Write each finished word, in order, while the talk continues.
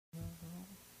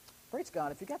Praise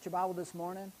God. If you got your Bible this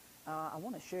morning, I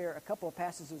want to share a couple of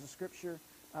passages of Scripture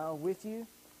with you.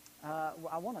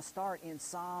 I want to start in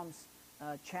Psalms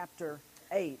chapter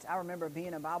 8. I remember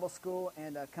being in Bible school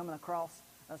and coming across,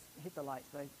 hit the lights,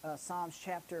 babe, Psalms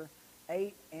chapter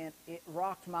 8, and it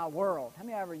rocked my world. How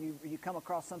many ever you come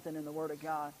across something in the Word of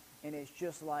God, and it's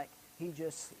just like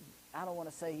I don't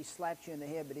want to say he slapped you in the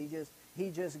head, but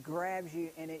he just grabs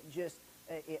you, and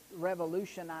it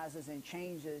revolutionizes and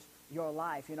changes your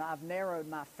life. You know, I've narrowed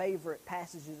my favorite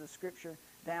passages of Scripture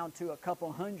down to a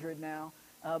couple hundred now,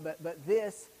 but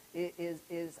this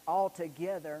is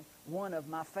altogether one of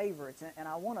my favorites. And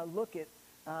I want to look at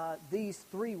these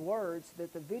three words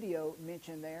that the video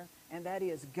mentioned there, and that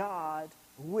is God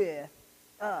with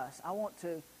us. I want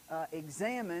to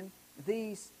examine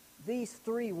these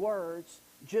three words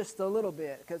just a little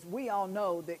bit, because we all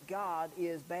know that God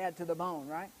is bad to the bone,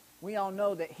 right? We all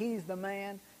know that He's the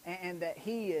man, and that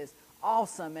He is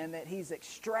awesome, and that He's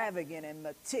extravagant and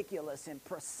meticulous and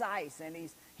precise, and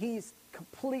He's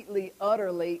completely,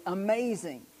 utterly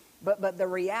amazing. But the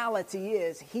reality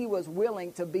is He was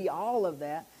willing to be all of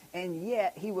that, and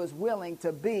yet He was willing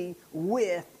to be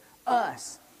with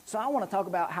us. So I want to talk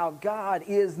about how God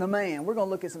is the man. We're going to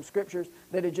look at some scriptures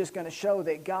that are just going to show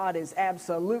that God is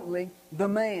absolutely the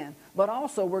man. But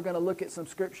also we're going to look at some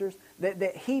scriptures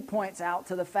that He points out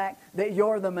to the fact that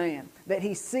you're the man. That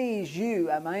He sees you,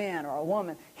 a man or a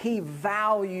woman. He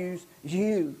values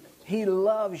you. He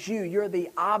loves you. You're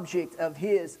the object of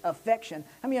His affection.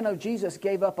 How many of you know Jesus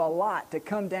gave up a lot to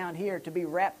come down here to be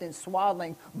wrapped in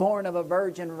swaddling, born of a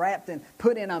virgin, wrapped and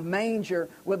put in a manger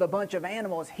with a bunch of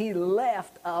animals? He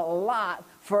left a lot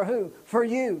for who? For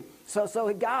you.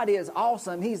 So God is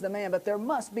awesome. He's the man. But there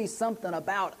must be something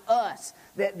about us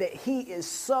that He is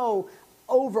so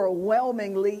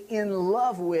overwhelmingly in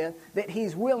love with, that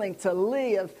He's willing to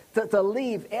leave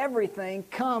everything,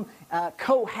 come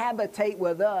cohabitate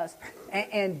with us,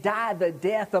 and die the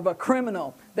death of a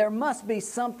criminal. There must be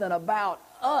something about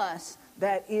us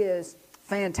that is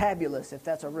fantabulous, if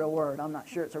that's a real word. I'm not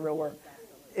sure it's a real word.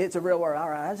 It's a real word. All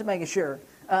right, I'm just making sure.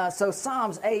 So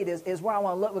Psalms 8 is where I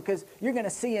want to look, because you're going to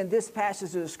see in this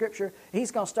passage of the Scripture,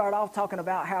 he's going to start off talking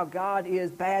about how God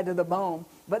is bad to the bone,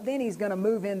 but then he's going to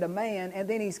move into man, and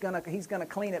then he's going to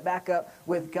clean it back up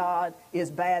with God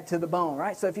is bad to the bone,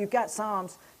 right? So if you've got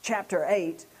Psalms chapter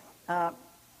 8,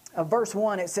 verse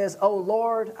 1, it says, "O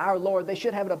Lord, our Lord," they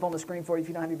should have it up on the screen for you if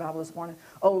you don't have your Bible this morning.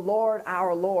 "O Lord,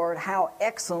 our Lord, how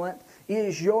excellent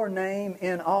is your name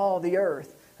in all the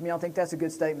earth." I mean, I don't think that's a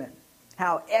good statement.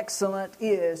 How excellent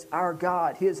is our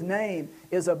God. His name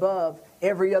is above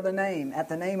every other name. At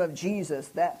the name of Jesus,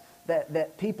 that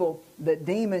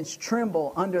demons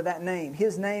tremble under that name.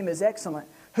 His name is excellent.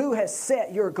 Who has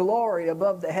set your glory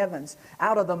above the heavens?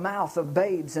 Out of the mouth of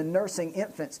babes and nursing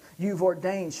infants, you've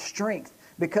ordained strength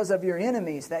because of your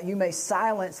enemies, that you may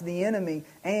silence the enemy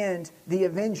and the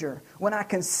avenger. When I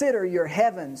consider your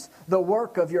heavens, the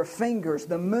work of your fingers,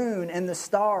 the moon and the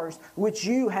stars, which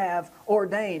you have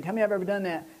ordained. How many have ever done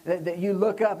that? That you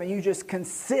look up and you just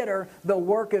consider the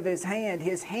work of His hand,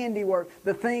 His handiwork,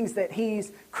 the things that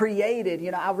He's created.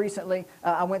 You know, I recently,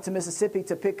 I went to Mississippi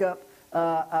to pick up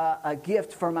a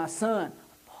gift for my son.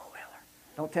 A four-wheeler.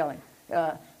 Don't tell him.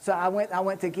 So I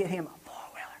went to get him a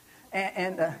four-wheeler.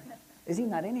 And is he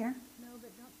not in here? No, but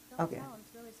don't okay. Tell him.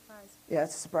 It's really a surprise. Yeah,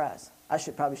 it's a surprise. I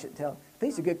probably shouldn't tell.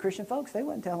 These are good Christian folks. They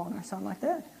wouldn't tell on or something like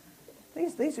that.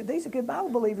 These are good Bible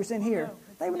believers in here.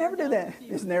 They would never do that.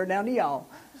 It's narrowed down to y'all.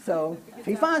 So if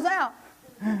he finds out,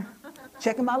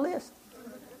 checking my list.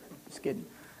 Just kidding.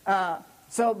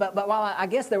 But while I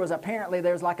guess there's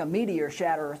like a meteor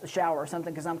shower or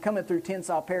something, because I'm coming through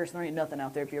Tensall Parish, and there ain't nothing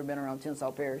out there if you've ever been around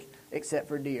Tensall Parish except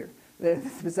for deer.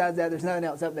 Besides that, there's nothing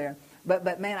else up there.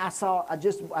 But man,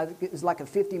 it was like a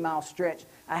 50-mile stretch.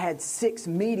 I had 6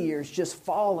 meteors just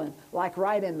falling, like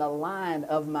right in the line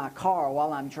of my car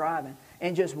while I'm driving.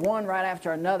 And just one right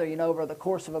after another, you know, over the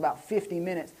course of about 50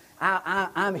 minutes.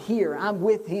 I'm here. I'm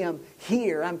with Him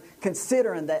here. I'm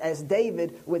considering that as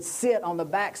David would sit on the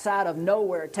backside of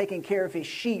nowhere taking care of his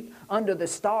sheep under the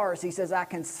stars, he says, I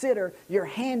consider your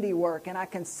handiwork, and I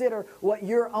consider what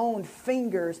your own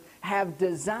fingers have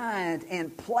designed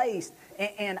and placed,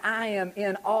 and I am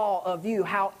in awe of you.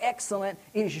 How excellent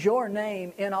is your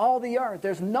name in all the earth.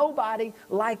 There's nobody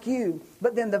like you.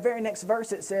 But then the very next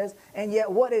verse it says, and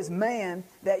yet what is man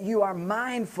that you are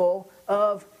mindful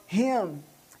of him?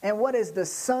 And what is the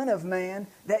Son of Man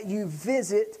that you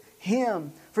visit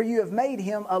him? For you have made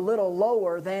him a little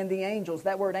lower than the angels.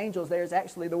 That word angels there is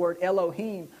actually the word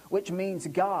Elohim, which means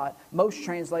God. Most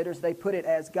translators, they put it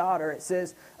as God, or it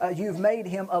says, you've made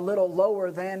him a little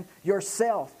lower than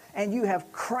yourself. and you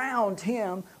have crowned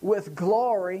him with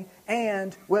glory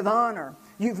and with honor.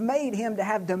 You've made him to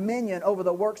have dominion over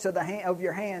the works of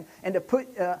your hand, and to put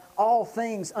all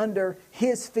things under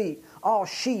his feet, all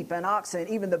sheep and oxen,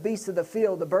 even the beasts of the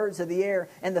field, the birds of the air,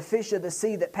 and the fish of the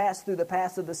sea that pass through the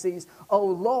paths of the seas. O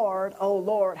Lord,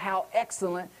 how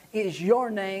excellent is your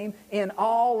name in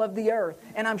all of the earth.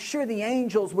 And I'm sure the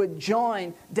angels would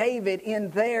join David in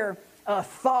their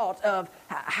thought of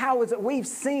how is it we've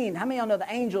seen. How many of you know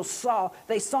the angels saw?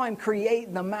 They saw him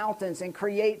create the mountains and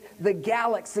create the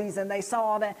galaxies, and they saw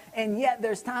all that. And yet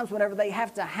there's times whenever they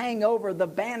have to hang over the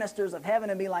banisters of heaven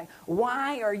and be like,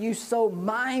 why are you so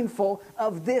mindful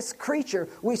of this creature?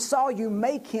 We saw you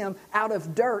make him out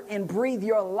of dirt and breathe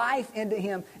your life into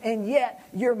him, and yet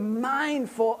you're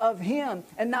mindful of him.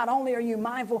 And not only are you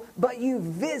mindful, but you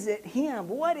visit him.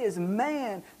 What is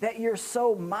man that you're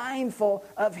so mindful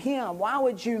of him? Why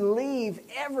would you leave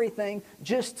everything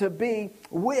just to be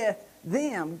with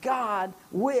them? God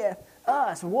with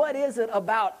us. What is it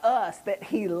about us that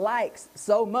he likes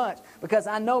so much? Because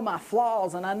I know my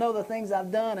flaws, and I know the things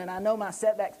I've done, and I know my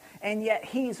setbacks, and yet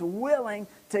he's willing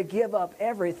to give up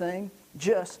everything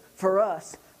just for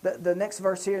us. The next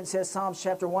verse here, it says Psalms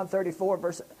chapter 134,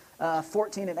 verse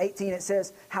 14 and 18, it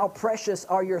says, how precious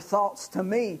are your thoughts to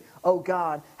me, O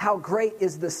God. How great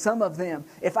is the sum of them.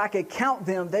 If I could count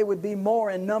them, they would be more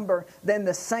in number than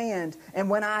the sand. And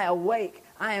when I awake,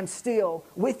 I am still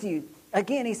with you.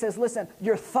 Again, he says, listen,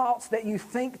 your thoughts that you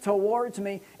think towards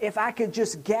me, if I could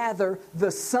just gather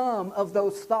the sum of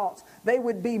those thoughts, they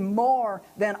would be more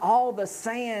than all the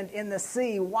sand in the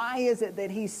sea. Why is it that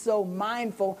he's so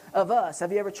mindful of us?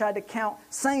 Have you ever tried to count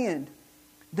sand?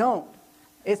 Don't.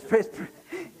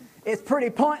 It's pretty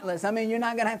pointless. I mean, you're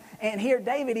not going to have... And here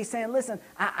David, he's saying, listen,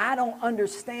 I don't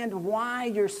understand why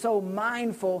you're so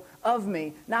mindful of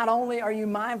me. Not only are you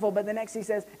mindful, but the next he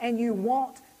says, and you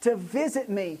want to visit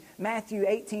me. Matthew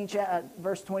 18,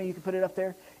 verse 20, you can put it up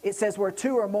there. It says, where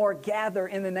two or more gather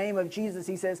in the name of Jesus,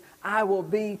 he says, I will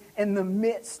be in the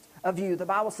midst of you. The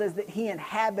Bible says that he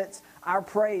inhabits our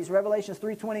praise. Revelation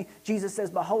 3:20, Jesus says,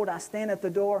 behold, I stand at the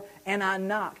door and I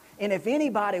knock. And if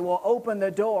anybody will open the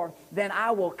door, then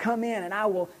I will come in and I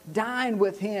will dine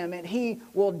with him and he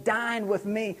will dine with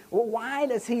me. Well, why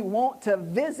does he want to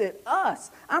visit us?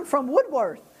 I'm from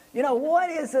Woodworth. You know, what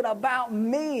is it about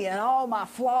me and all my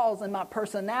flaws and my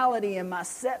personality and my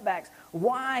setbacks?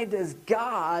 Why does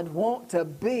God want to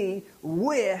be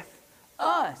with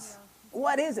us?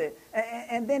 What is it?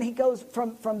 And then he goes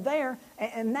from there,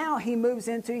 and now he moves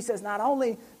into, he says, not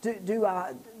only do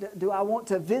I want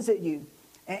to visit you,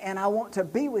 and I want to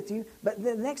be with you, but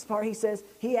the next part he says,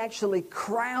 he actually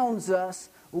crowns us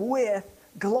with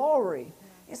glory.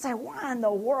 You say, why in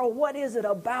the world? What is it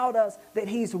about us that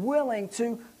he's willing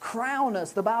to crown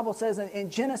us? The Bible says in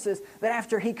Genesis that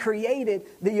after he created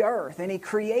the earth and he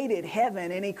created heaven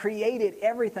and he created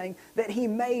everything, that he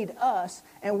made us,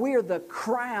 and we're the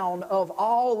crown of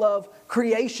all of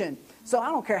creation. So I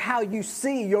don't care how you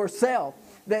see yourself.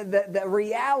 The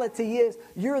reality is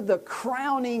you're the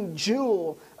crowning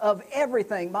jewel of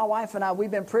everything. My wife and I,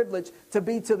 we've been privileged to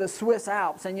be to the Swiss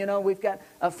Alps. And, you know, we've got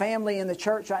a family in the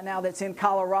church right now that's in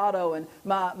Colorado. And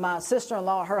my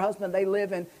sister-in-law, her husband, they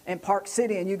live in Park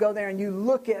City. And you go there and you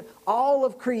look at all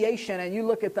of creation and you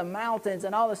look at the mountains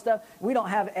and all the stuff. We don't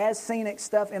have as scenic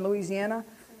stuff in Louisiana.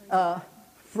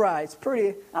 Right, it's pretty,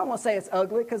 I don't want to say it's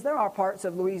ugly, because there are parts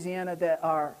of Louisiana that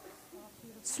are...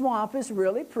 Swamp is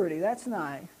really pretty. That's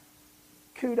nice.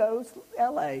 Kudos,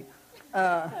 L.A.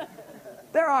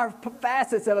 There are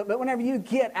facets of it, but whenever you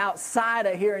get outside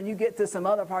of here and you get to some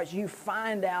other parts, you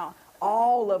find out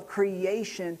all of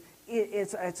creation.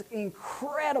 It's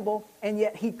incredible, and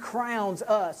yet he crowns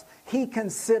us. He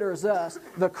considers us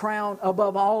the crown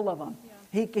above all of them.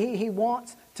 Yeah. He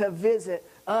wants to visit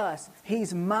us.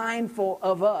 He's mindful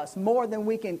of us more than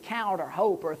we can count or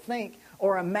hope or think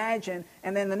or imagine.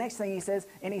 And then the next thing he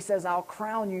says, I'll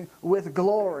crown you with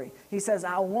glory. He says,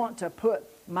 I want to put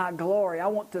my glory. I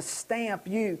want to stamp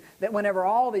you, that whenever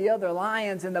all the other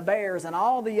lions and the bears and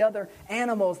all the other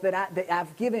animals that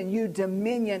I've given you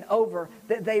dominion over,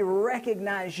 that they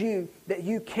recognize you, that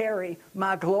you carry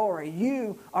my glory.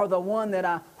 You are the one that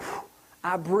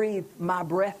I breathe my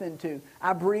breath into.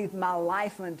 I breathe my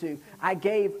life into. I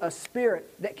gave a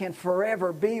spirit that can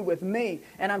forever be with me.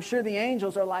 And I'm sure the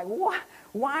angels are like,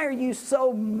 why are you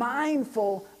so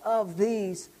mindful of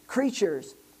these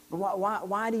creatures?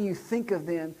 Why do you think of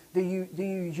them Do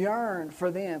you yearn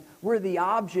for them? We're the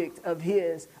object of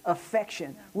His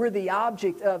affection. We're the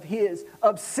object of His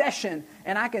obsession.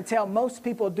 And I can tell most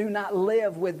people do not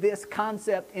live with this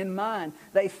concept in mind.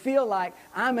 They feel like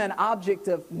I'm an object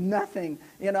of nothing.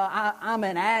 You know, I'm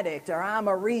an addict, or I'm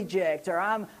a reject, or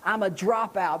I'm a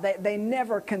dropout. They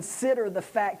never consider the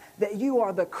fact that you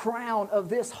are the crown of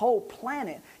this whole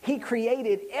planet. He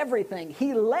created everything.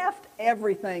 He left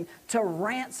everything to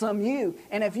ransom you.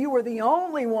 And if you were the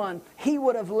only one, He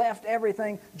would have left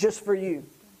everything just for you.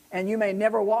 And you may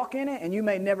never walk in it, and you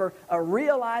may never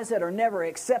realize it or never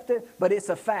accept it, but it's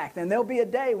a fact. And there'll be a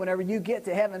day whenever you get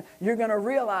to heaven, you're going to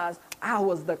realize, I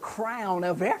was the crown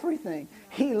of everything.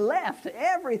 He left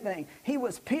everything. He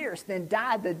was pierced and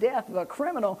died the death of a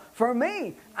criminal for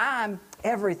me. I'm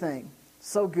everything.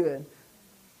 So good.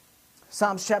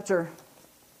 Psalms chapter,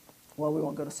 well, we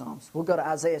won't go to Psalms. We'll go to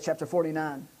Isaiah chapter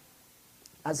 49.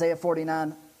 Isaiah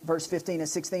 49, verse 15 and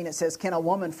 16, it says, can a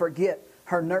woman forget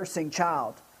her nursing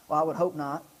child? Well, I would hope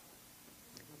not.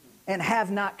 And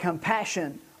have not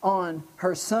compassion on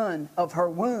her son of her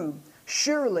womb.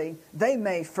 Surely they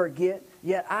may forget,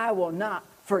 yet I will not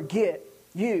forget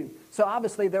you. So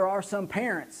obviously there are some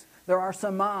parents, there are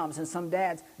some moms and some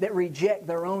dads that reject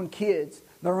their own kids,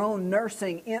 their own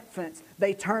nursing infants.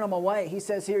 They turn them away. He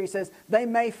says here, they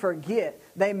may forget,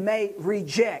 they may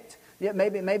reject. Yeah,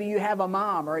 maybe you have a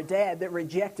mom or a dad that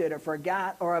rejected or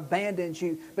forgot or abandoned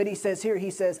you. But he says here,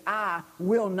 I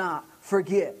will not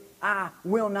forget. I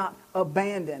will not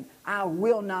abandon. I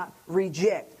will not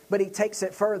reject. But he takes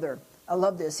it further. I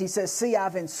love this. He says, see,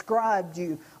 I've inscribed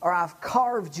you, or I've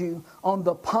carved you on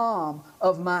the palm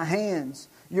of my hands.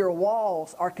 Your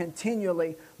walls are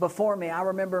continually before me. I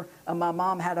remember my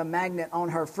mom had a magnet on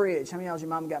her fridge. How many of y'all's your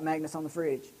mom got magnets on the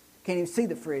fridge? Can't even see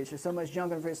the fridge. There's so much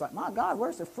junk in the fridge. It's like, my God,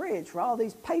 where's the fridge for all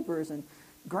these papers and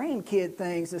grandkid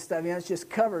things and stuff? You know, it's just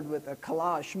covered with a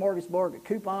collage smorgasbord of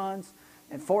coupons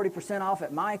and 40% off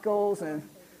at Michael's and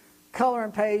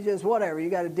coloring pages, whatever.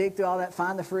 You got to dig through all that,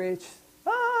 find the fridge.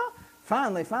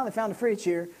 Finally found the fridge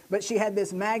here. But she had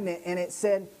this magnet, and it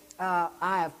said, I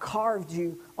have carved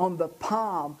you on the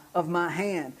palm of my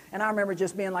hand. And I remember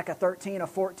just being like a 13, a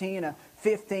 14, a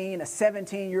 15, a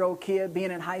 17-year-old kid, being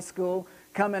in high school,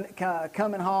 coming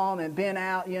home and being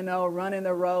out, you know, running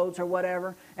the roads or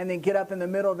whatever, and then get up in the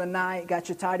middle of the night, got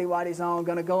your tighty-whities on,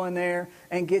 going to go in there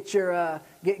and get your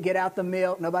get out the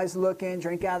milk. Nobody's looking,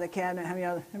 drink out of the cabinet. How many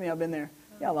of y'all been there?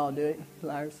 Y'all all do it,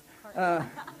 liars.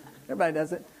 Everybody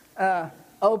does it.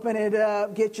 Open it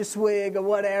up, get your swig or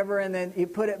whatever, and then you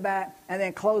put it back and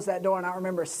then close that door. And I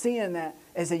remember seeing that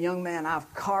as a young man.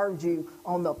 I've carved you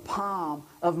on the palm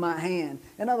of my hand.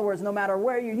 In other words, no matter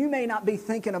where you may not be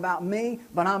thinking about me,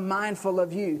 but I'm mindful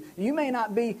of you. You may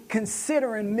not be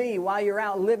considering me while you're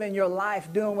out living your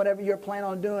life, doing whatever you're planning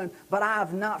on doing, but I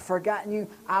have not forgotten you.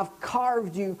 I've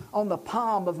carved you on the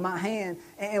palm of my hand.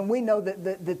 And we know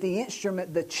that the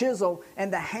instrument, the chisel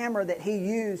and the hammer that he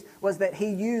used was that he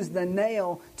used the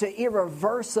nail to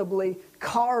irreversibly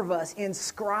carve us,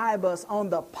 inscribe us on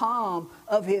the palm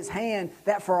of his hand,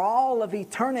 that for all of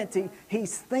eternity,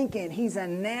 he's thinking, he's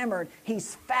enamored,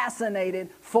 he's fascinated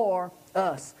for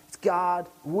us. It's God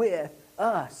with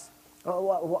us.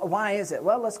 Why is it?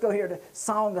 Well, let's go here to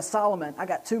Song of Solomon. I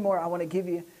got two more I want to give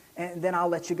you, and then I'll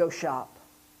let you go shop.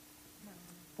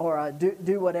 Or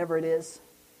do whatever it is.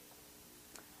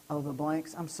 Oh, the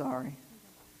blanks. I'm sorry.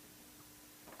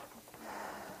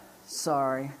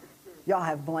 Sorry. Y'all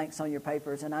have blanks on your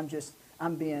papers, and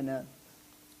I'm being a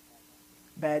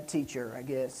bad teacher, I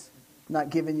guess.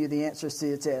 Not giving you the answers to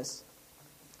the test.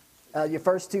 Your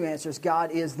first two answers,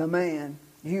 God is the man.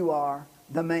 You are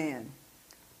the man.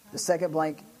 The second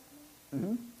blank,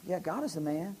 yeah, God is the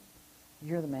man.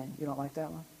 You're the man. You don't like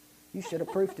that one? You should have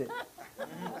proofed it.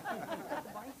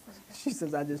 She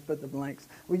says, I just put the blanks.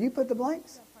 Will you put the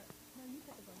blanks?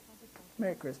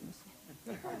 Merry Christmas.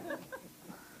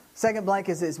 Second blank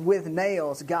is this: with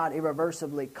nails, God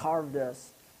irreversibly carved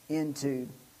us into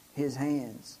his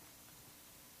hands.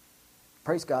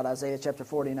 Praise God. Isaiah chapter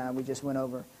 49 we just went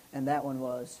over, and that one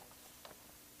was,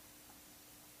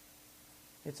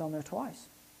 it's on there twice.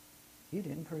 You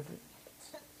didn't prove it.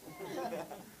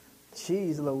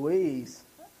 Jeez Louise.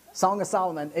 Song of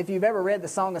Solomon. If you've ever read the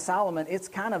Song of Solomon, it's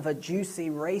kind of a juicy,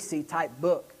 racy type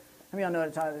book. How many of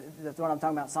y'all know that's what I'm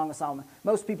talking about, Song of Solomon?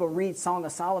 Most people read Song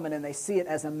of Solomon and they see it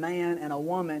as a man and a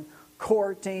woman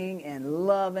courting and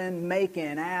loving,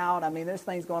 making out. I mean, there's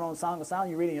things going on in Song of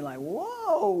Solomon. You read it and you're like,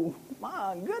 whoa,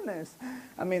 my goodness.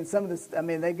 I mean,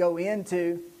 they go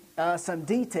into some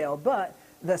detail, but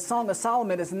the Song of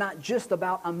Solomon is not just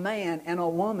about a man and a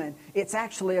woman. It's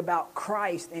actually about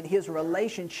Christ and his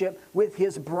relationship with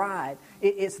his bride.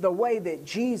 It's the way that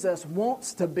Jesus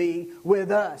wants to be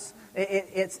with us.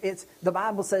 It's the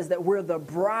Bible says that we're the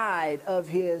bride of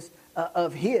His,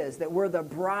 that we're the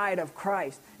bride of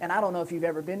Christ. And I don't know if you've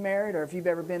ever been married or if you've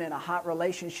ever been in a hot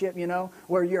relationship,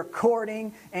 where you're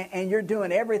courting and you're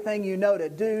doing everything you know to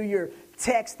do. You're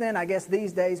texting. I guess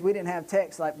these days we didn't have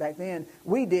text like back then.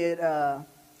 We did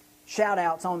shout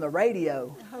outs on the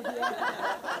radio. Oh,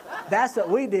 yeah. That's what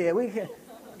we did. We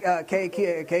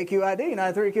KQID,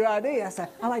 93QID. I said,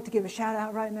 I'd like to give a shout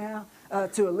out right now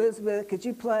to Elizabeth. Could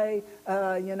you play,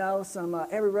 some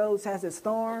Every Rose Has Its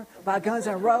Thorn by Guns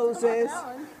N' Roses?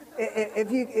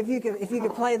 If you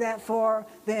could play that for,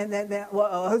 then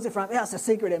well, who's it from? Yeah, it's a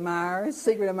Secret Admirer. It's a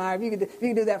Secret Admirer. If you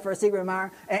can do that for a Secret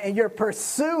Admirer, and you're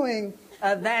pursuing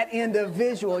that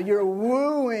individual, you're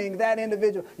wooing that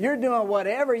individual. You're doing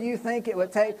whatever you think it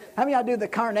would take. How many of y'all do the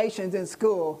carnations in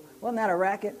school? Wasn't that a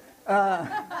racket?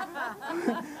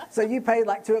 So you paid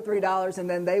like $2 or $3, and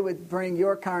then they would bring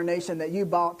your carnation that you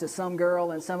bought to some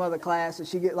girl in some other class, and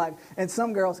she get and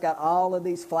some girls got all of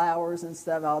these flowers and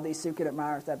stuff, all these Secret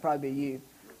Admirers. That'd probably be you,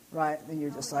 right? And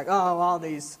you're just like, oh, all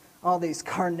these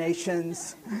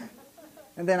carnations.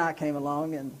 And then I came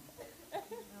along, and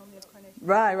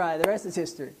right. The rest is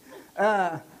history.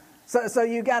 So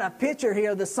you got a picture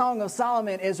here. The Song of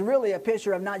Solomon is really a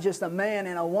picture of not just a man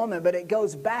and a woman, but it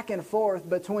goes back and forth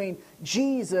between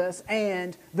Jesus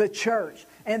and the church.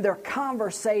 And they're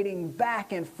conversating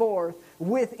back and forth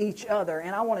with each other.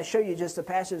 And I want to show you just a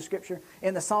passage of Scripture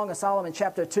in the Song of Solomon,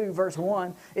 chapter 2, verse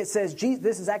 1. It says,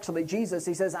 this is actually Jesus.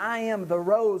 He says, I am the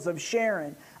rose of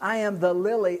Sharon. I am the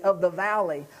lily of the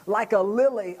valley, like a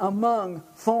lily among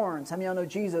thorns. How many of y'all know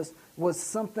Jesus was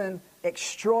something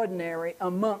extraordinary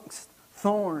amongst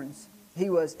thorns? He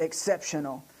was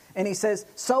exceptional. And he says,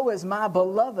 so is my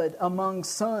beloved among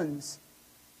sons.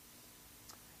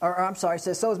 It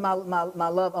says, so is my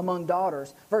love among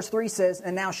daughters. Verse 3 says,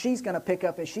 and now she's going to pick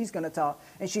up and she's going to talk.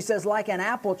 And she says, like an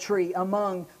apple tree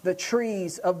among the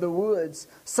trees of the woods,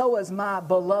 so is my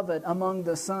beloved among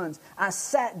the sons. I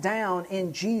sat down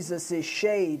in Jesus'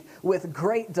 shade with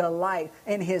great delight,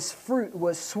 and His fruit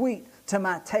was sweet to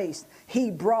my taste. He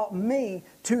brought me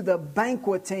to the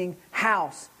banqueting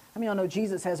house. I mean, I know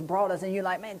Jesus has brought us, and you're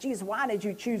like, man, Jesus, why did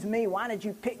you choose me? Why did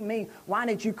you pick me? Why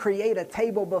did you create a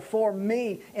table before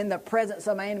me in the presence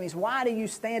of my enemies? Why do you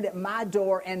stand at my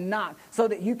door and knock so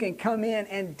that you can come in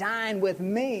and dine with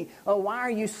me? Oh, why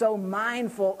are you so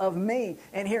mindful of me?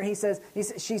 And here she says,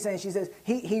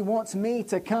 he wants me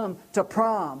to come to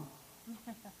prom,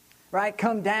 right?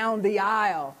 Come down the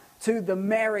aisle to the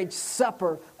marriage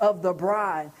supper of the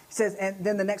bride. He says, and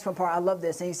then the next one part, I love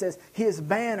this. And he says, His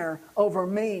banner over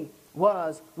me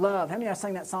was love. How many of y'all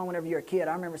sang that song whenever you were a kid?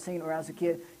 I remember singing it when I was a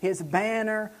kid. His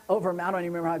banner over me. I don't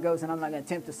even remember how it goes, and I'm not going to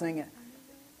attempt to sing it.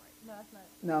 No, that's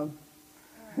not.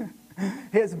 No.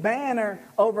 His banner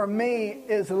over me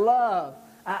is love.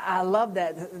 I love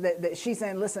that she's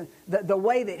saying, listen, the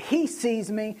way that He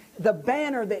sees me, the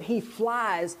banner that He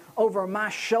flies over my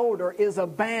shoulder is a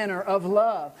banner of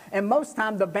love. And most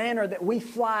time the banner that we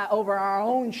fly over our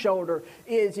own shoulder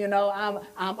is, I'm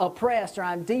oppressed, or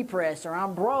I'm depressed, or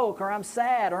I'm broke, or I'm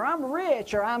sad, or I'm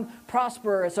rich, or I'm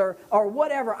prosperous, or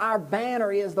whatever our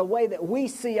banner is, the way that we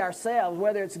see ourselves,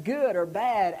 whether it's good or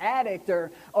bad, addict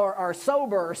or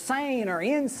sober or sane or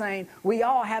insane. We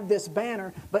all have this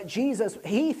banner, but Jesus,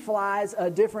 He flies a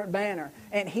different banner,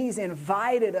 and He's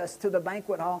invited us to the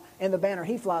banquet hall, and the banner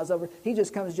He flies over, He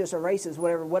just comes, just erases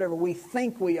whatever we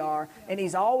think we are, and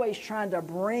He's always trying to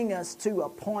bring us to a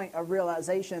point of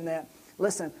realization that,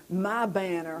 listen, my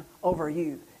banner over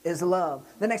you is love.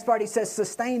 The next part, He says,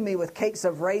 sustain me with cakes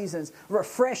of raisins,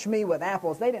 refresh me with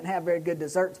apples. They didn't have very good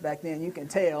desserts back then, you can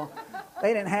tell.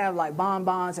 They didn't have like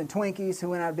bonbons and Twinkies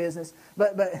who went out of business,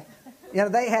 but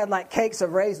they had like cakes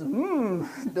of raisins.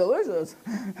 Delicious.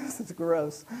 This is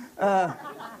gross.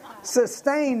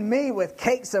 Sustain me with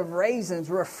cakes of raisins.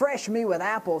 Refresh me with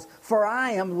apples, for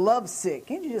I am lovesick.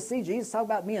 Can't you just see Jesus talk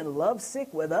about being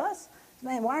lovesick with us?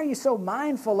 Man, why are you so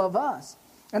mindful of us?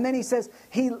 And then He says,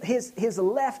 his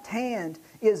left hand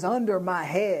is under my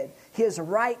head. His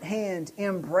right hand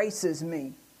embraces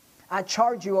me. I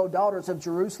charge you, O daughters of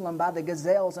Jerusalem, by the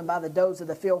gazelles and by the does of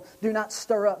the field, do not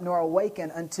stir up nor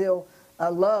awaken until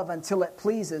it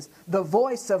pleases the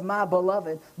voice of my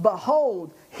beloved.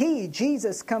 Behold, He,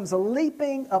 Jesus, comes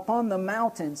leaping upon the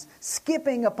mountains,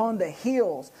 skipping upon the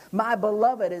hills. My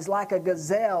beloved is like a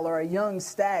gazelle or a young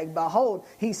stag. Behold,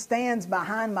 He stands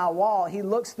behind my wall. He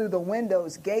looks through the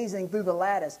windows, gazing through the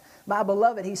lattice. My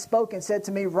beloved, He spoke and said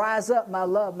to me, rise up, my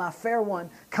love, my fair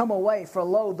one, come away, for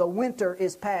lo, the winter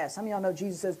is past. How many of y'all know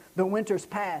Jesus says, the winter's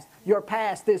past? Your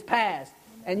past is past.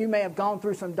 And you may have gone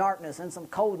through some darkness and some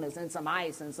coldness and some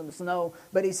ice and some snow.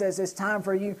 But he says it's time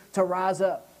for you to rise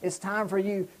up. It's time for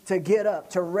you to get up,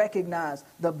 to recognize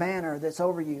the banner that's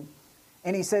over you.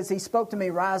 And he says, he spoke to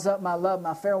me, rise up, my love,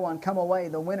 my fair one, come away.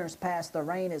 The winter's past, the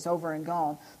rain is over and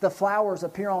gone. The flowers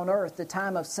appear on earth, the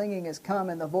time of singing is come,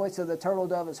 and the voice of the turtle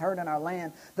dove is heard in our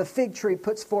land. The fig tree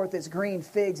puts forth its green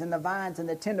figs, and the vines and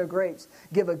the tender grapes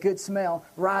give a good smell.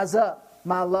 Rise up,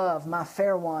 my love, my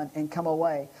fair one, and come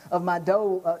away. Of my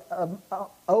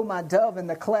O my dove in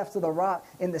the cleft of the rock,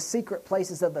 in the secret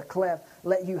places of the cleft,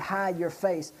 let you hide your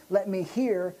face. Let me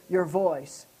hear your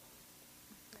voice.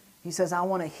 He says, I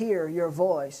want to hear your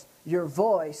voice. Your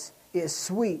voice is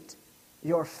sweet.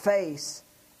 Your face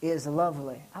is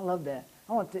lovely. I love that.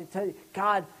 I want to tell you,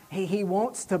 God, He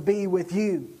wants to be with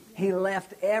you. He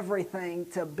left everything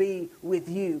to be with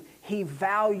you. He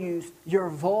values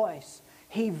your voice.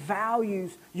 He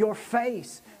values your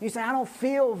face. You say, I don't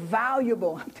feel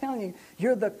valuable. I'm telling you,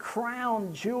 you're the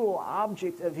crown jewel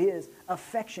object of His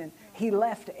affection. He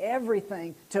left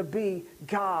everything to be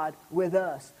God with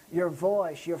us. Your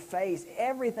voice, your face,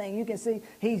 everything. You can see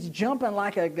He's jumping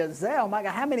like a gazelle. My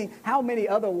God, how many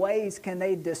other ways can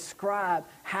they describe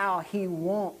how He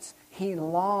wants, He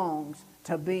longs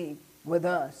to be with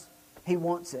us? He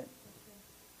wants it.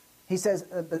 He says,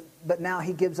 but now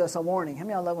He gives us a warning. How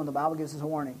many of y'all love when the Bible gives us a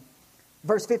warning?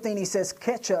 Verse 15, He says,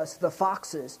 catch us, the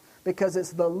foxes, because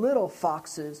it's the little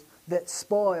foxes that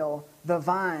spoil the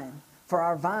vine. For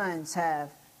our vines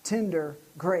have tender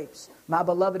grapes. My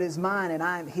beloved is mine and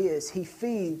I am His. He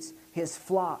feeds His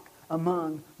flock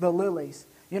among the lilies.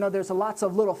 You know, there's lots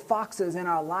of little foxes in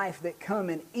our life that come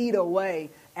and eat away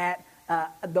at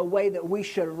the way that we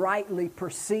should rightly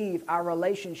perceive our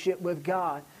relationship with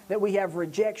God. That we have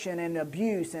rejection and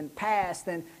abuse and past,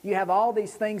 and you have all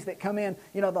these things that come in.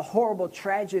 You know, the horrible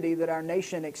tragedy that our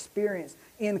nation experienced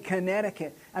in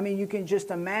Connecticut. I mean, you can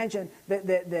just imagine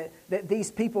that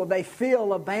these people, they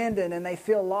feel abandoned and they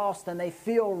feel lost and they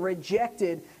feel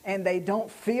rejected and they don't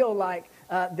feel like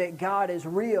that God is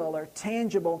real or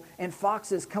tangible, and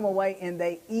foxes come away and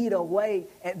they eat away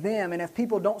at them. And if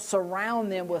people don't surround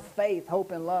them with faith,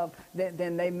 hope, and love,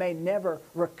 then they may never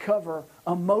recover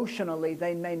emotionally.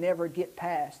 They may never get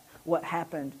past what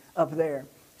happened up there.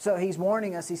 So He's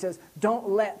warning us. He says, don't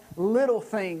let little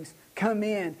things come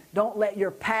in. Don't let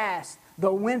your past.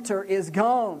 The winter is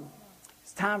gone.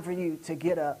 It's time for you to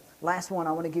get up. Last one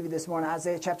I want to give you this morning,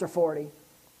 Isaiah chapter 40.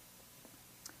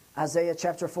 Isaiah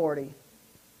chapter 40.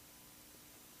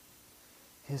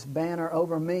 His banner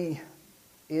over me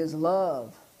is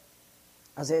love.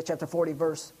 Isaiah chapter 40,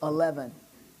 verse 11.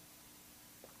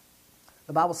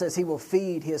 The Bible says He will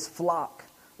feed His flock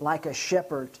like a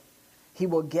shepherd. He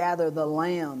will gather the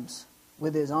lambs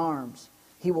with His arms.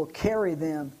 He will carry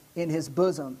them in His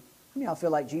bosom. How many of y'all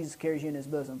feel like Jesus carries you in His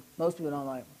bosom? Most people don't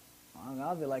like,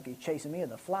 I feel like He's chasing me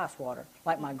with a fly swatter,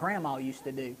 like my grandma used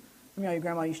to do. How many of your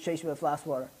grandma used to chase you with a fly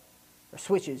swatter? Or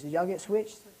switches. Did y'all get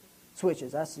switched?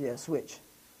 Switches. Switch.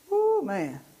 Woo,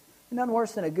 man. Nothing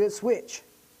worse than a good switch.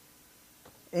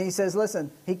 And He says,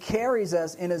 listen, He carries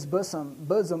us in His bosom.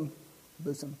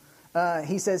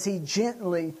 He says He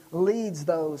gently leads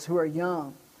those who are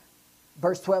young.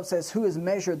 Verse 12 says, who has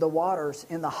measured the waters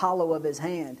in the hollow of His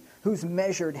hand? Who's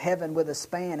measured heaven with a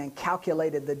span and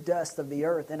calculated the dust of the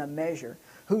earth in a measure?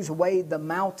 Who's weighed the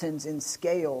mountains in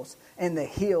scales and the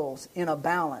hills in a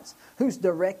balance? Who's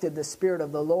directed the Spirit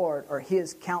of the Lord, or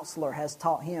His counselor has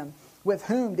taught Him? With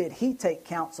whom did He take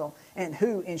counsel, and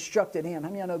who instructed Him? How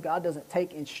many of you know God doesn't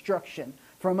take instruction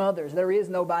from others? There is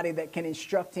nobody that can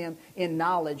instruct Him in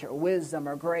knowledge or wisdom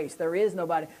or grace. There is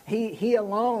nobody. He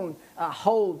alone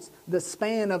holds the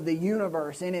span of the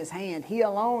universe in His hand. He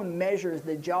alone measures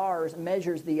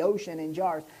the ocean in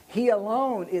jars. He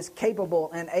alone is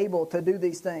capable and able to do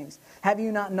these things. Have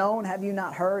you not known? Have you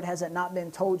not heard? Has it not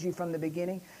been told you from the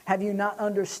beginning? Have you not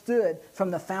understood from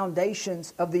the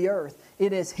foundations of the earth?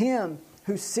 It is Him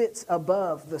who sits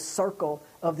above the circle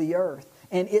of the earth,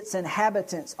 and its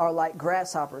inhabitants are like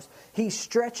grasshoppers. He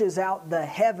stretches out the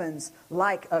heavens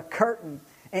like a curtain,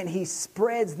 and He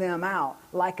spreads them out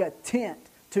like a tent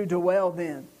to dwell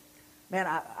in.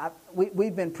 Man,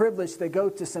 we've been privileged to go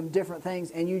to some different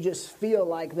things, and you just feel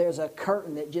like there's a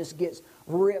curtain that just gets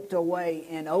ripped away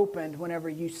and opened whenever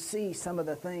you see some of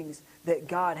the things that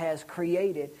God has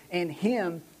created, and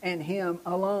Him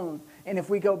alone. And if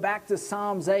we go back to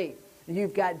Psalms 8,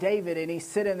 you've got David, and he's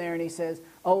sitting there and he says,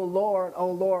 oh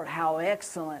Lord, how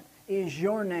excellent is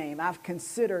your name. I've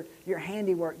considered your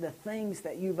handiwork, the things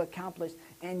that you've accomplished,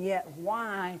 and yet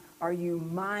why are you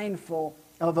mindful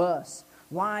of us?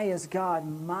 Why is God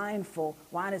mindful?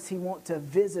 Why does He want to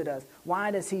visit us?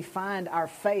 Why does He find our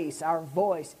face, our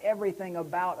voice, everything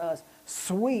about us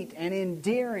sweet and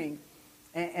endearing?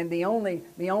 And the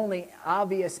only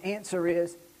obvious answer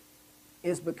is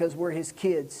because we're His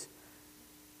kids.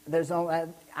 I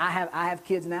have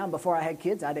kids now. Before I had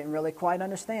kids, I didn't really quite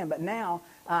understand. But now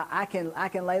I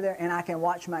can lay there and I can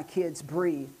watch my kids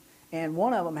breathe. And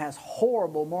one of them has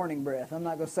horrible morning breath. I'm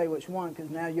not going to say which one because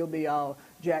now you'll be all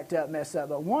jacked up, messed up.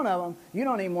 But one of them, you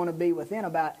don't even want to be within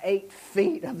about 8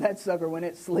 feet of that sucker when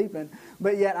it's sleeping.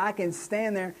 But yet I can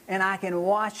stand there and I can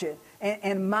watch it.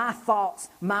 And my thoughts,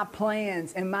 my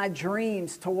plans, and my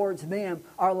dreams towards them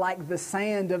are like the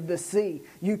sand of the sea.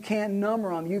 You can't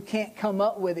number them. You can't come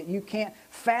up with it. You can't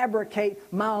fabricate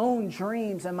my own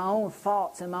dreams and my own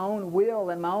thoughts and my own will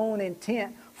and my own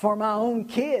intent for my own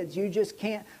kids. You just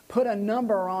can't put a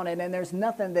number on it, and there's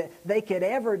nothing that they could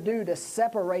ever do to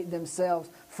separate themselves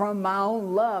from my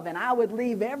own love. And I would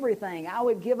leave everything. I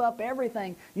would give up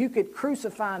everything. You could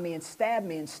crucify me and stab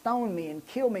me and stone me and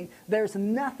kill me. There's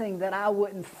nothing that I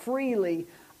wouldn't freely,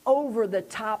 over the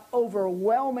top,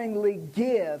 overwhelmingly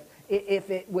give if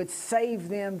it would save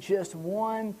them just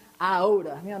one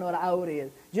iota. You know what an iota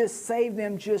is. Just save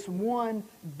them just one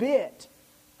bit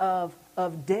of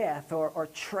death or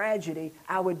tragedy.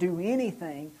 I would do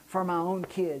anything for my own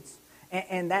kids.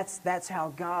 And that's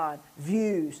how God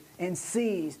views and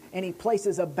sees, and He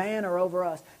places a banner over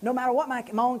us. No matter what my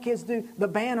own kids do, the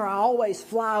banner I always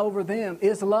fly over them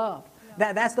is love.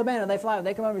 That's the banner they fly over.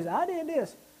 They come over and say, I did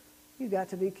this. You got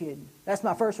to be kidding. That's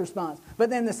my first response.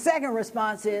 But then the second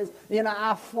response is,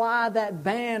 I fly that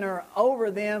banner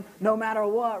over them no matter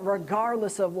what,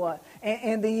 regardless of what.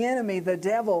 And the enemy, the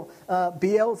devil,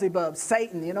 Beelzebub,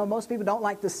 Satan, most people don't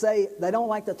like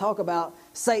to talk about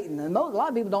Satan. And a lot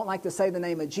of people don't like to say the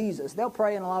name of Jesus. They'll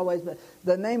pray in a lot of ways, but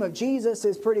the name of Jesus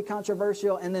is pretty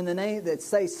controversial. And then the name that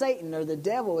say Satan or the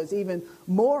devil is even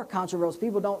more controversial.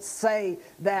 People don't say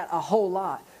that a whole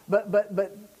lot.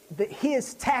 But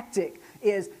his tactic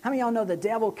is, how many of y'all know the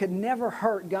devil could never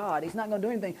hurt God? He's not going to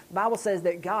do anything. The Bible says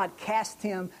that God cast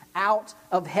him out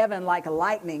of heaven like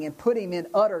lightning and put him in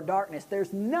utter darkness.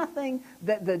 There's nothing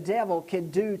that the devil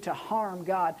could do to harm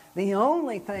God. The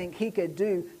only thing he could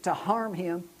do to harm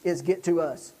him is get to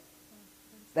us.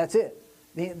 That's it.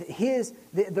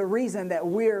 The reason that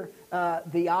we're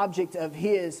the object of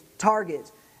his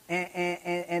target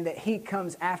and that he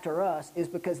comes after us is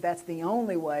because that's the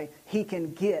only way he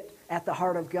can get at the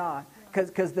heart of God.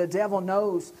 Because the devil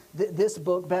knows this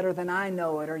book better than I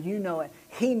know it or you know it.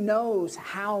 He knows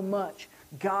how much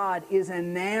God is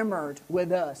enamored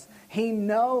with us. He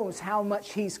knows how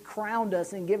much He's crowned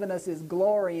us and given us His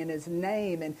glory and His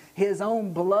name and His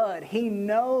own blood. He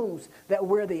knows that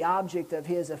we're the object of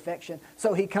His affection.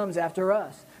 So He comes after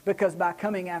us. Because by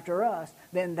coming after us,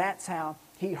 then that's how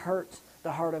He hurts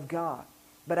the heart of God.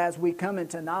 But as we come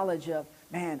into knowledge of,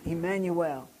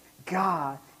 Emmanuel,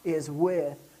 God is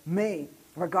with me.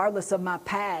 Regardless of my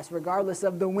past, regardless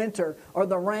of the winter or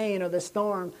the rain or the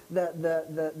storm,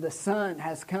 the sun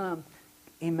has come.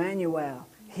 Emmanuel,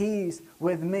 He's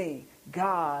with me.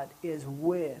 God is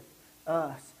with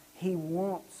us. He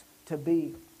wants to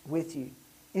be with you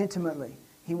intimately.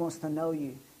 He wants to know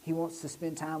you. He wants to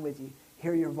spend time with you,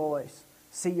 hear your voice,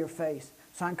 see your face.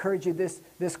 So I encourage you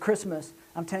this Christmas,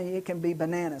 I'm telling you, it can be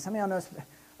bananas. How many of y'all know?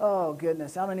 Oh,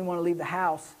 goodness. I don't even want to leave the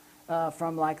house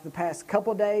from like the past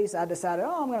couple days. I decided,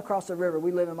 I'm going to cross the river.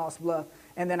 We live in Moss Bluff.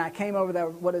 And then I came over there,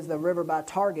 what is the river by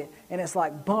Target, and it's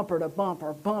like bumper to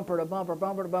bumper, bumper to bumper,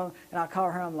 bumper to bumper. And I call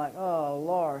her, I'm like, oh,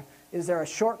 Lord, is there a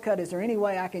shortcut? Is there any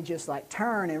way I can just like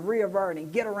turn and revert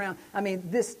and get around? I mean,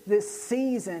 this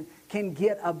season can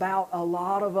get about a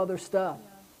lot of other stuff.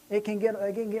 It can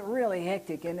get really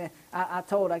hectic. And I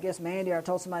told Mandy, or I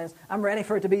told somebody else, I'm ready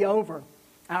for it to be over.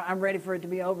 I'm ready for it to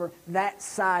be over, that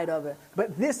side of it.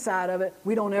 But this side of it,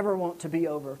 we don't ever want to be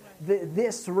over.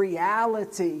 This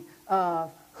reality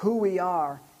of who we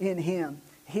are in Him,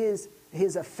 His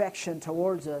affection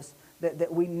towards us,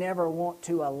 that we never want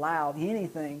to allow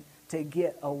anything to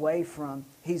get away from.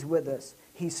 He's with us.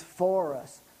 He's for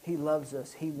us. He loves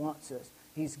us. He wants us.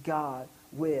 He's God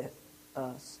with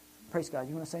us. Praise God.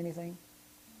 You want to say anything?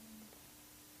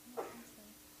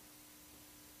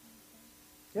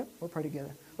 Yep, we'll pray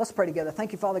together. Let's pray together.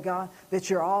 Thank you, Father God, that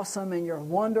you're awesome and you're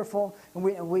wonderful. And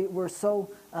we're so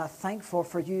thankful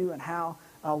for you and how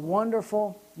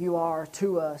wonderful you are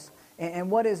to us.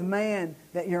 And what is man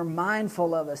that you're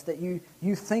mindful of us, that you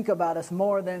think about us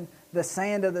more than the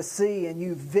sand of the sea, and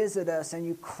you visit us and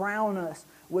you crown us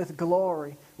with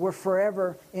glory. We're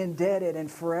forever indebted and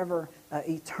forever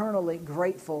eternally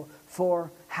grateful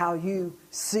for how you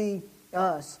see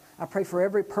us. I pray for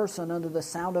every person under the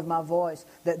sound of my voice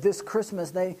that this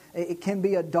Christmas, it can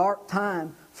be a dark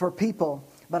time for people.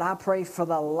 But I pray for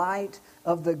the light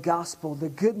of the gospel, the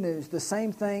good news, the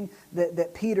same thing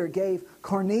that Peter gave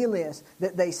Cornelius,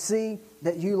 that they see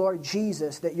that you, Lord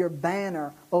Jesus, that your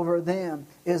banner over them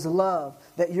is love,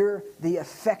 that you're the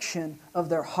affection of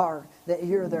their heart, that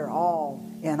you're their all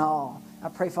in all. I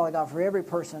pray, Father God, for every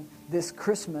person this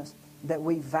Christmas that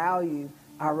we value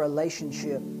our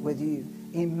relationship with you.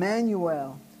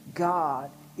 Emmanuel,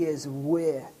 God is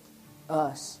with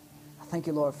us. I thank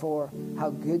you, Lord, for how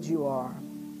good you are.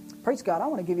 Praise God. I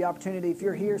want to give you opportunity. If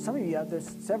you're here, some of you, there's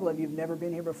several of you have never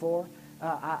been here before.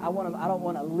 I don't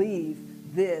want to leave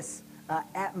this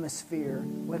atmosphere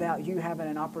without you having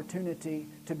an opportunity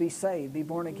to be saved, be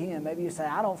born again. Maybe you say,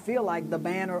 I don't feel like the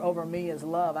banner over me is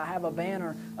love. I have a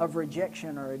banner of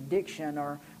rejection or addiction,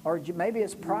 or maybe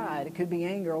it's pride. It could be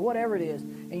anger or whatever it is.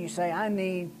 And you say, I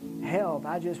need help.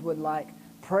 I just would like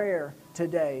prayer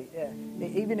today.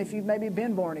 Even if you've maybe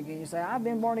been born again, you say, I've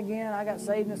been born again, I got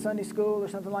saved in Sunday school or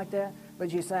something like that.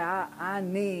 But you say, I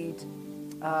need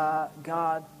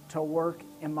God to work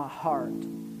in my heart.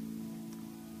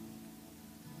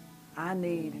 I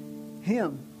need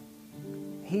Him.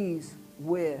 He's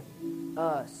with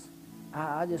us.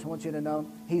 I just want you to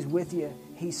know He's with you.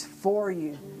 He's for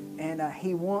you. And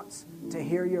He wants to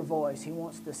hear your voice. He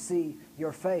wants to see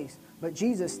your face. But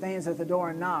Jesus stands at the door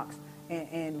and knocks.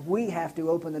 And we have to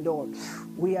open the door.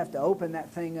 We have to open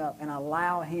that thing up and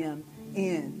allow Him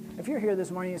in. If you're here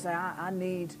this morning and you say, I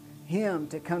need Him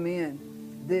to come in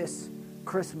this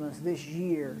Christmas, this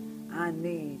year. I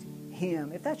need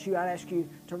Him. If that's you, I'd ask you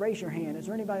to raise your hand. Is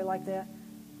there anybody like that?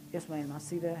 Yes, ma'am. I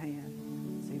see that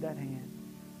hand. See that hand.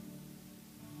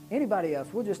 Anybody else?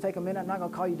 We'll just take a minute. I'm not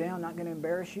going to call you down. I'm not going to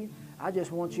embarrass you. I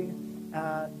just want you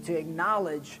to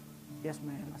acknowledge. Yes,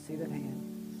 ma'am. I see that hand.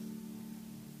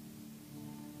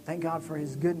 Thank God for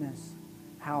His goodness,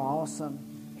 how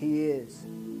awesome He is.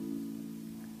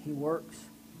 He works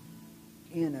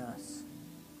in us.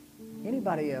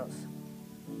 Anybody else?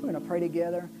 We're going to pray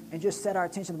together and just set our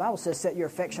attention. The Bible says set your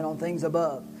affection on things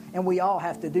above. And we all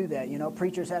have to do that. You know,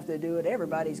 preachers have to do it.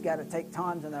 Everybody's got to take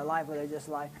times in their life where they're just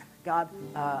like, God,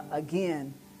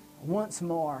 again, once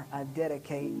more, I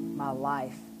dedicate my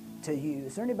life to you.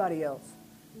 Is there anybody else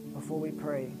before we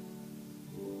pray?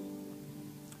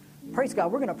 Praise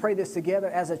God. We're going to pray this together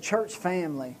as a church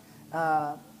family.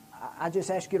 I just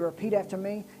ask you to repeat after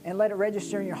me and let it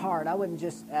register in your heart. I wouldn't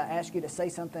just ask you to say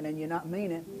something and you not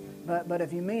mean it. But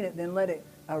if you mean it, then let it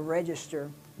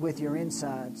register with your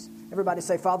insides. Everybody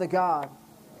say, Father God,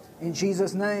 in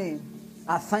Jesus' name,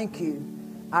 I thank you.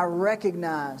 I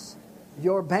recognize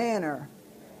your banner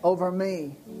over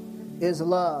me is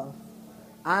love.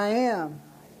 I am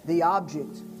the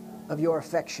object of your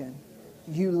affection.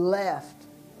 You left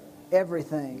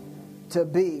everything to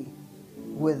be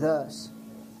with us.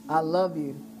 I love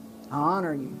you. I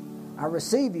honor you. I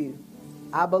receive you.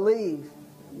 I believe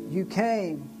you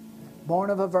came born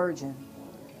of a virgin.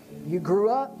 You grew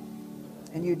up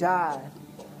and you died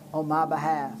on my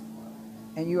behalf.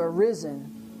 And you are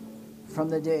risen from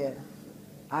the dead.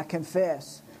 I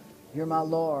confess you're my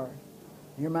Lord.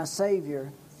 You're my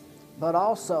Savior. But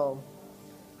also,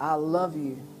 I love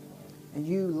you. And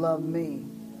you love me.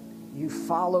 You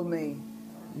follow me.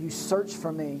 You search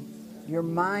for me. You're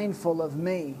mindful of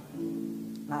me.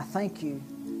 And I thank you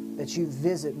that you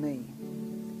visit me.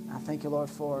 I thank you, Lord,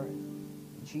 for it.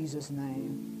 In Jesus'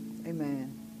 name,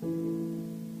 amen.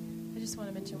 I just want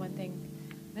to mention one thing.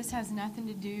 This has nothing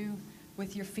to do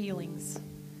with your feelings.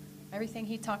 Everything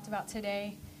he talked about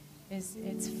today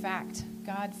it's fact.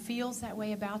 God feels that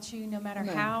way about you no matter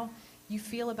how you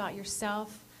feel about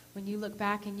yourself. When you look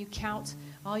back and you count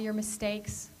all your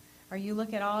mistakes, or you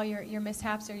look at all your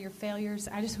mishaps or your failures,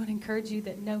 I just want to encourage you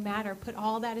that no matter, put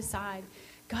all that aside.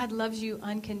 God loves you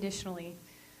unconditionally.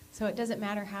 So it doesn't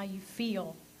matter how you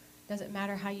feel. It doesn't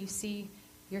matter how you see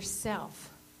yourself.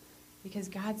 Because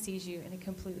God sees you in a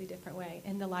completely different way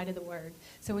in the light of the Word.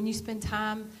 So when you spend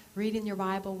time reading your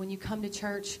Bible, when you come to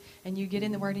church and you get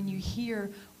in the Word and you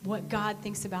hear what God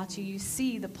thinks about you, you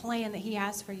see the plan that He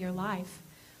has for your life,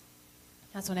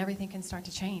 that's when everything can start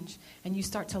to change. And you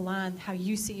start to line how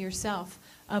you see yourself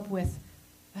up with,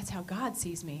 that's how God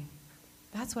sees me.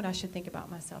 That's what I should think about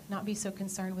myself. Not be so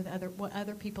concerned with what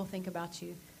other people think about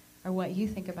you or what you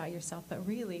think about yourself, but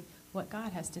really what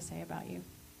God has to say about you.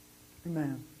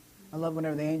 Amen. I love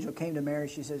whenever the angel came to Mary,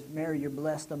 she says, Mary, you're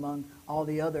blessed among all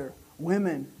the other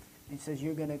women. And he says,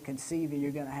 you're going to conceive and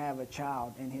you're going to have a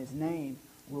child, and his name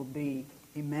will be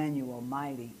Emmanuel,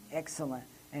 mighty, excellent.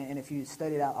 And if you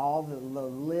studied out all the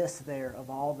list there of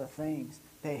all the things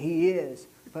that he is,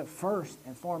 But first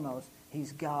and foremost,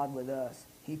 He's God with us.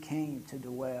 He came to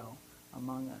dwell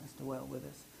among us, dwell with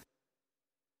us.